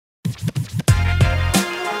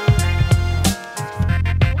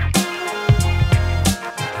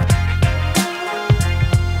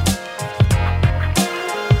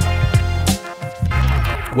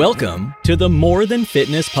Welcome to the More Than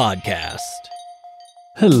Fitness Podcast.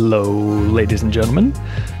 Hello, ladies and gentlemen,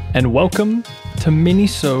 and welcome to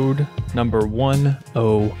Minisode number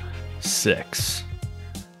 106.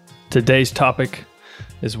 Today's topic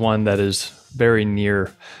is one that is very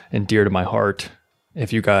near and dear to my heart.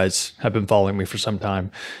 If you guys have been following me for some time,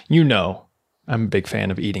 you know I'm a big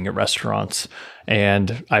fan of eating at restaurants,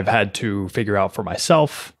 and I've had to figure out for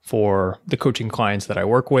myself, for the coaching clients that I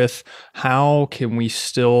work with, how can we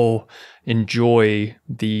still enjoy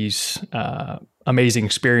these amazing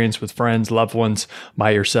experience with friends, loved ones,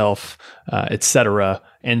 by yourself, etc.,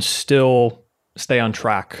 and still stay on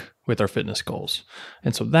track with our fitness goals.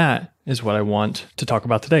 And so that is what I want to talk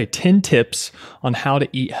about today. 10 tips on how to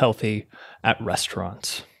eat healthy at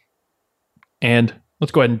restaurants. And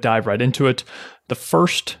let's go ahead and dive right into it. The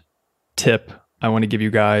first tip I want to give you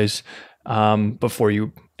guys before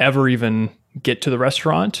you ever even get to the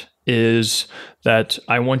restaurant is that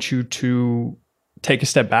I want you to take a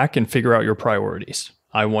step back and figure out your priorities.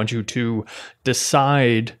 I want you to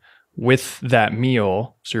decide with that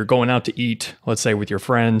meal. So you're going out to eat, let's say with your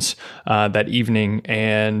friends that evening,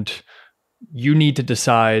 and you need to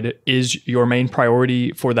decide, is your main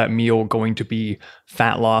priority for that meal going to be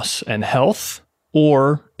fat loss and health?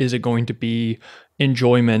 Or is it going to be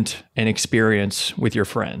enjoyment and experience with your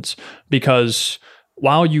friends? Because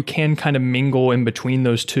while you can kind of mingle in between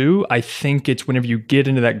those two, I think it's whenever you get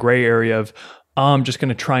into that gray area of, I'm just going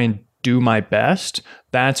to try and do my best,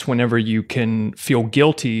 that's whenever you can feel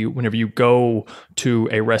guilty whenever you go to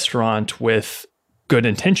a restaurant with good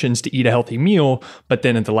intentions to eat a healthy meal, but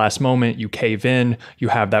then at the last moment you cave in, you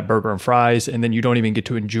have that burger and fries, and then you don't even get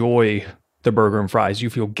to enjoy the burger and fries. You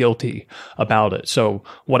feel guilty about it. So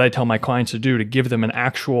what I tell my clients to do, to give them an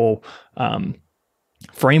actual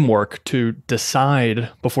framework to decide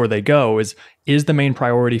before they go is the main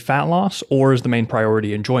priority fat loss or is the main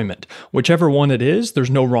priority enjoyment? Whichever one it is, there's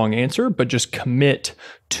no wrong answer, but just commit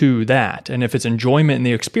to that. And if it's enjoyment in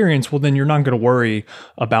the experience, well, then you're not going to worry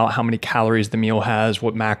about how many calories the meal has,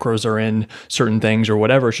 what macros are in certain things or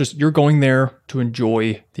whatever. It's just you're going there to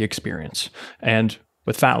enjoy the experience. And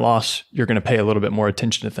with fat loss, you're going to pay a little bit more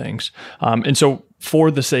attention to things. And so for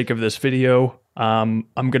the sake of this video, I'm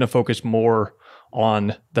going to focus more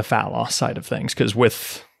on the fat loss side of things, because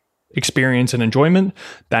with experience and enjoyment,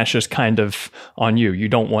 that's just kind of on you. You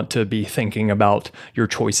don't want to be thinking about your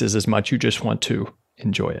choices as much. You just want to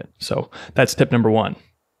enjoy it. So that's tip number one.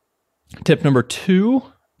 Tip number two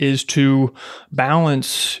is to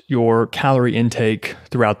balance your calorie intake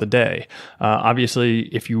throughout the day. Obviously,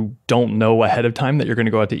 if you don't know ahead of time that you're going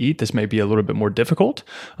to go out to eat, this may be a little bit more difficult.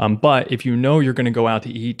 But if you know you're going to go out to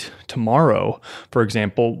eat tomorrow, for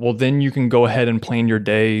example, well, then you can go ahead and plan your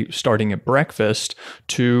day starting at breakfast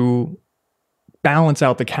to balance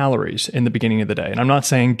out the calories in the beginning of the day. And I'm not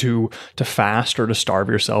saying to fast or to starve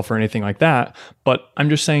yourself or anything like that, but I'm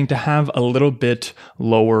just saying to have a little bit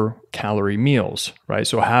lower calorie meals, right?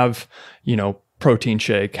 So have, protein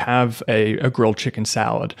shake, have a grilled chicken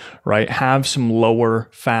salad, right? Have some lower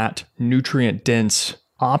fat, nutrient dense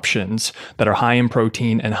options that are high in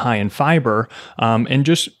protein and high in fiber, and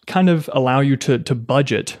just kind of allow you to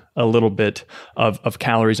budget a little bit of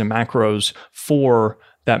calories and macros for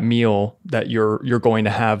that meal that you're going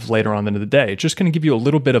to have later on in the day. It's just going to give you a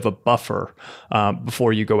little bit of a buffer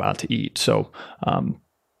before you go out to eat. So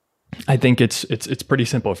I think it's pretty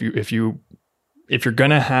simple. If you're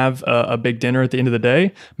going to have a big dinner at the end of the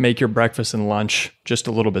day, make your breakfast and lunch just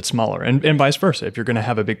a little bit smaller, and vice versa. If you're going to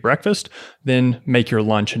have a big breakfast, then make your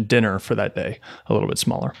lunch and dinner for that day a little bit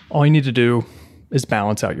smaller. All you need to do is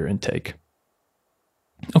balance out your intake.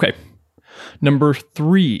 Okay, number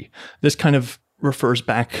three. This kind of refers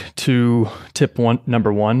back to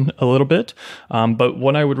number one a little bit. But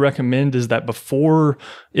what I would recommend is that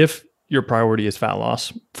if your priority is fat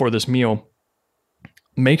loss for this meal,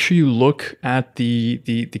 make sure you look at the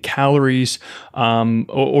calories,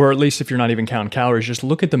 or at least if you're not even counting calories, just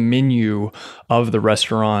look at the menu of the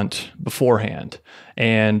restaurant beforehand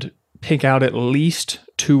and pick out at least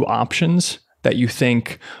 2 options that you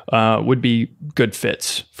think would be good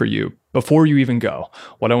fits for you before you even go.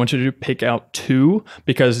 What I want you to do, pick out 2,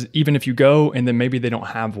 because even if you go and then maybe they don't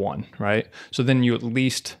have one, right? So then you at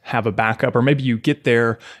least have a backup, or maybe you get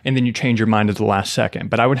there and then you change your mind at the last second.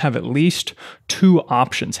 But I would have at least 2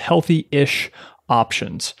 options, healthy-ish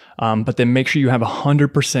options, but then make sure you have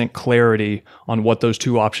 100% clarity on what those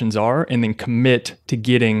 2 options are, and then commit to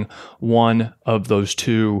getting one of those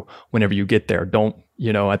 2 whenever you get there. Don't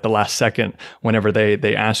at the last second, whenever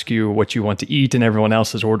they ask you what you want to eat and everyone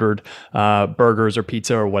else has ordered burgers or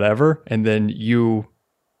pizza or whatever, and then you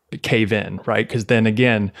cave in, right? Because then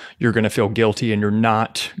again, you're going to feel guilty and you're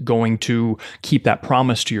not going to keep that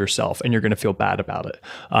promise to yourself and you're going to feel bad about it.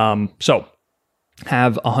 So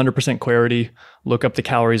have 100% clarity, look up the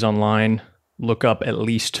calories online, look up at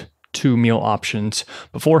least 2 meal options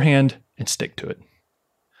beforehand and stick to it.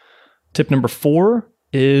 Tip number 4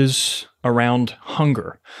 is around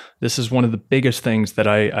hunger. This is one of the biggest things that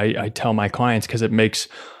I tell my clients because it makes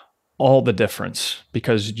all the difference,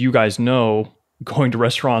 because you guys know going to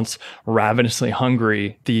restaurants ravenously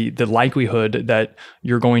hungry, the likelihood that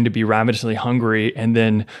you're going to be ravenously hungry and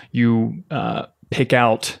then you pick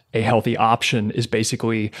out a healthy option is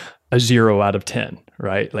basically a 0 out of 10,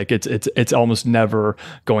 right? Like it's almost never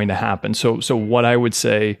going to happen. So what I would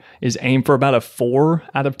say is aim for about a 4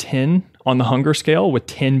 out of 10 on the hunger scale, with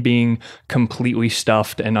 10 being completely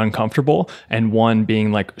stuffed and uncomfortable and 1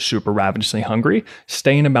 being like super ravenously hungry.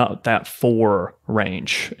 Stay in about that 4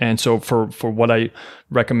 range. And so for what I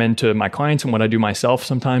recommend to my clients and what I do myself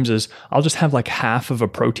sometimes is I'll just have like half of a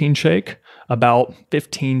protein shake about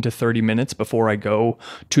 15 to 30 minutes before I go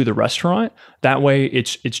to the restaurant. That way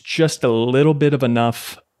it's just a little bit of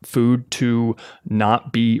enough food to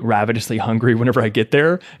not be ravenously hungry whenever I get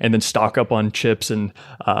there, and then stock up on chips and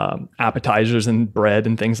appetizers and bread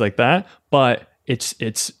and things like that. But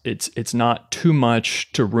it's not too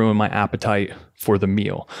much to ruin my appetite for the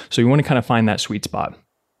meal. So you want to kind of find that sweet spot.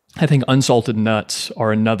 I think unsalted nuts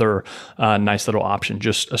are another nice little option,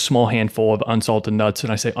 just a small handful of unsalted nuts.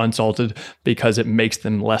 And I say unsalted because it makes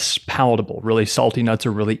them less palatable. Really salty nuts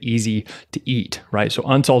are really easy to eat, right? So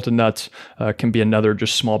unsalted nuts can be another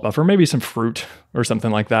just small buffer, maybe some fruit or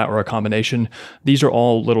something like that, or a combination. These are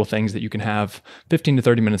all little things that you can have 15 to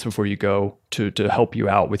 30 minutes before you go to help you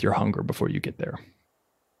out with your hunger before you get there.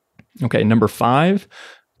 Okay, number 5,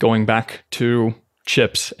 going back to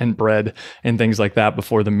chips and bread and things like that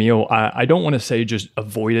before the meal. I don't want to say just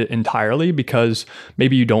avoid it entirely, because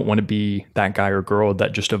maybe you don't want to be that guy or girl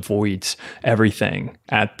that just avoids everything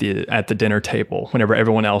at the dinner table whenever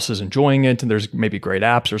everyone else is enjoying it and there's maybe great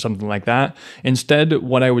apps or something like that. Instead,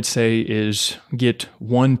 what I would say is get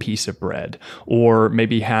 1 piece of bread, or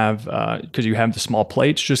maybe have, because you have the small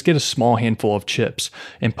plates, just get a small handful of chips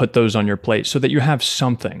and put those on your plate so that you have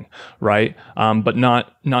something, right? But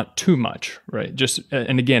not too much, right?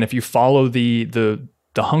 And again, if you follow the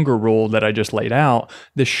hunger rule that I just laid out,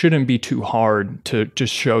 this shouldn't be too hard to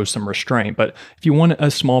just show some restraint. But if you want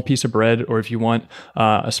a small piece of bread, or if you want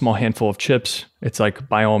a small handful of chips, it's like,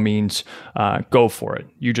 by all means, go for it.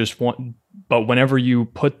 But whenever you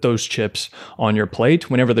put those chips on your plate,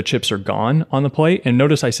 whenever the chips are gone on the plate, and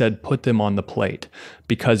notice I said put them on the plate,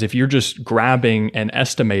 because if you're just grabbing and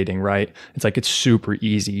estimating, right, it's like it's super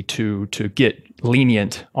easy to get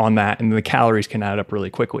lenient on that, and the calories can add up really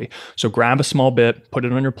quickly. So grab a small bit, put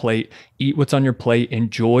it on your plate, eat what's on your plate,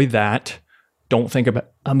 enjoy that. Don't think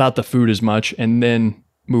about the food as much, and then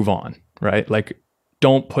move on, right? Like,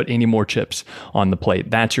 don't put any more chips on the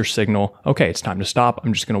plate. That's your signal. Okay, it's time to stop.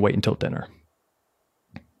 I'm just going to wait until dinner.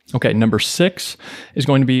 Okay, number 6 is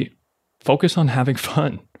going to be focus on having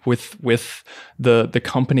fun with the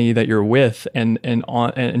company that you're with, and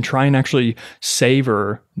try and actually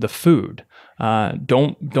savor the food.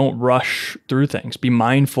 Don't rush through things. Be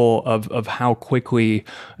mindful of how quickly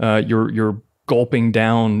you're gulping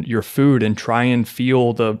down your food, and try and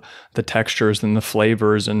feel the textures and the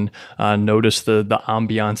flavors, and notice the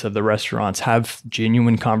ambiance of the restaurants. Have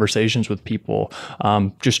genuine conversations with people.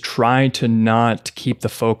 Just try to not keep the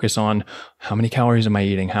focus on how many calories am I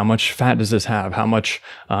eating? How much fat does this have? How much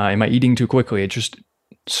am I eating too quickly? Just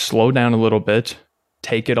slow down a little bit,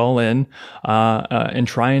 take it all in, and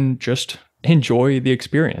try and just enjoy the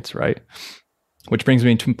experience, right? Which brings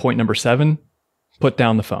me to point number 7, put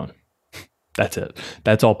down the phone. That's it.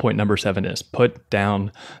 That's all point number 7 is. Put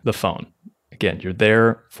down the phone. Again, you're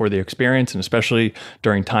there for the experience, and especially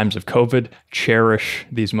during times of COVID, cherish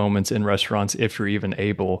these moments in restaurants if you're even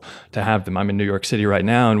able to have them. I'm in New York City right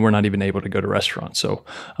now, and we're not even able to go to restaurants. So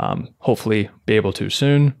hopefully be able to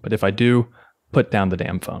soon. But if I do, put down the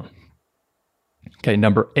damn phone. Okay,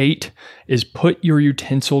 number 8 is put your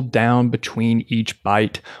utensil down between each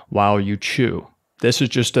bite while you chew. This is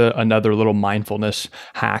just another little mindfulness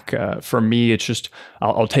hack. For me, it's just,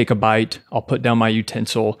 I'll take a bite, I'll put down my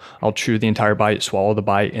utensil, I'll chew the entire bite, swallow the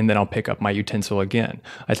bite, and then I'll pick up my utensil again.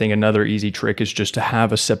 I think another easy trick is just to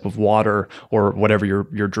have a sip of water or whatever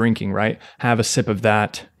you're drinking, right? Have a sip of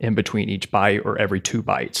that in between each bite or every 2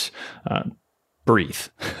 bites. Breathe.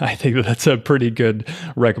 I think that's a pretty good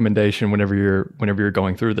recommendation whenever you're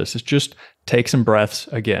going through this. Is just take some breaths.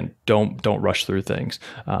 Again, don't rush through things,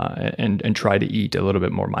 and try to eat a little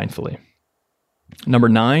bit more mindfully. Number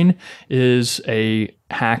 9 is a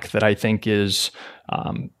hack that I think is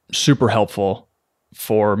super helpful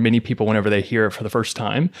for many people whenever they hear it for the first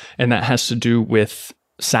time. And that has to do with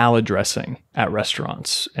salad dressing at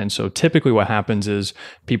restaurants. And so typically what happens is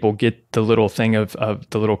people get the little thing of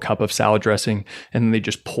the little cup of salad dressing, and then they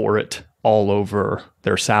just pour it all over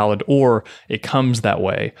their salad, or it comes that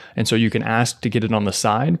way. And so you can ask to get it on the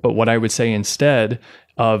side. But what I would say, instead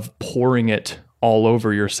of pouring it all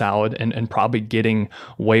over your salad and probably getting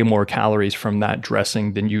way more calories from that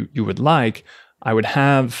dressing than you would like, I would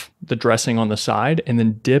have the dressing on the side and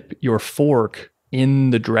then dip your fork in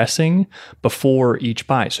the dressing before each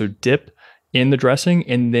bite. So dip in the dressing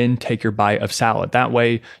and then take your bite of salad. That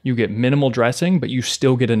way you get minimal dressing, but you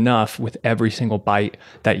still get enough with every single bite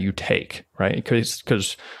that you take, right?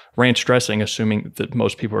 Because ranch dressing, assuming that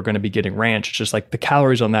most people are going to be getting ranch, it's just like the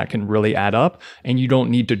calories on that can really add up, and you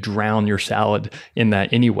don't need to drown your salad in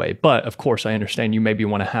that anyway. But of course, I understand you maybe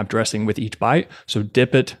want to have dressing with each bite. So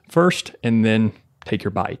dip it first and then take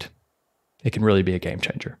your bite. It can really be a game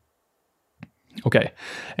changer. Okay.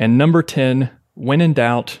 And number 10, when in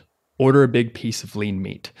doubt, order a big piece of lean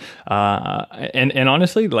meat. And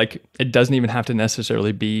honestly, like, it doesn't even have to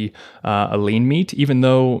necessarily be a lean meat, even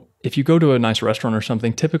though if you go to a nice restaurant or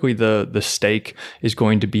something, typically the steak is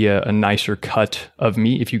going to be a nicer cut of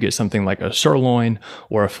meat. If you get something like a sirloin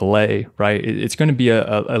or a filet, right, it's going to be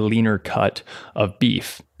a leaner cut of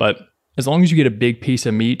beef. But as long as you get a big piece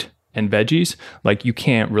of meat and veggies, like, you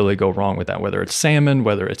can't really go wrong with that, whether it's salmon,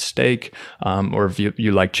 whether it's steak, or if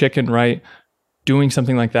you like chicken, right? Doing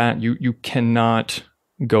something like that, you cannot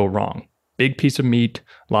go wrong. Big piece of meat,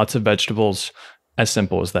 lots of vegetables, as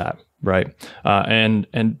simple as that, right? And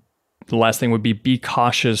the last thing would be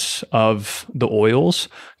cautious of the oils,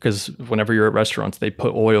 because whenever you're at restaurants, they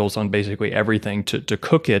put oils on basically everything to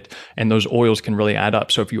cook it, and those oils can really add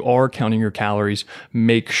up. So if you are counting your calories,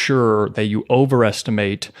 make sure that you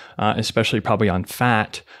overestimate, especially probably on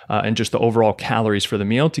fat, and just the overall calories for the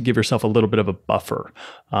meal, to give yourself a little bit of a buffer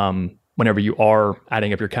whenever you are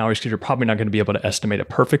adding up your calories, because you're probably not going to be able to estimate it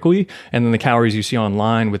perfectly. And then the calories you see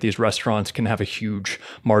online with these restaurants can have a huge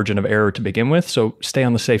margin of error to begin with. So stay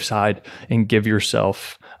on the safe side and give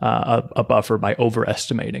yourself a buffer by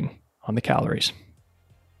overestimating on the calories.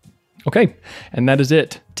 Okay, and that is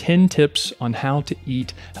it. 10 tips on how to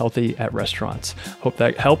eat healthy at restaurants. Hope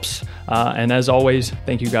that helps. And as always,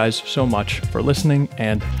 thank you guys so much for listening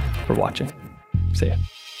and for watching. See ya.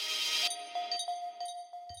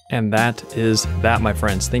 And that is that, my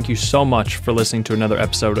friends. Thank you so much for listening to another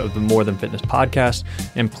episode of the More Than Fitness podcast.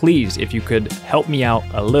 And please, if you could help me out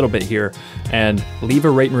a little bit here and leave a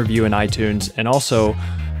rate and review in iTunes, and also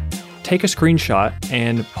take a screenshot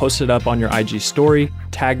and post it up on your IG story.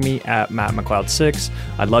 Tag me at MattMcLeod6.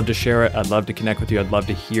 I'd love to share it. I'd love to connect with you. I'd love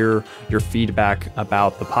to hear your feedback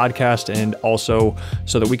about the podcast, and also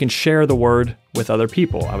so that we can share the word with other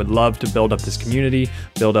people. I would love to build up this community,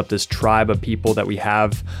 build up this tribe of people that we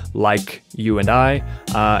have like you and I,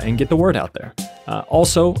 and get the word out there.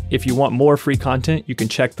 Also, if you want more free content, you can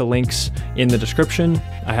check the links in the description.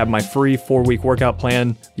 I have my free 4-week workout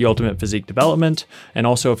plan, The Ultimate Physique Development. And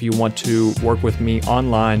also, if you want to work with me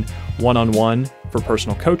online, one-on-one for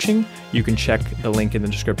personal coaching, you can check the link in the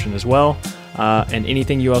description as well. And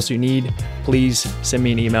anything else you need, please send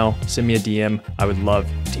me an email, send me a DM. I would love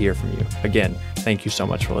to hear from you. Again, thank you so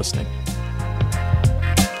much for listening.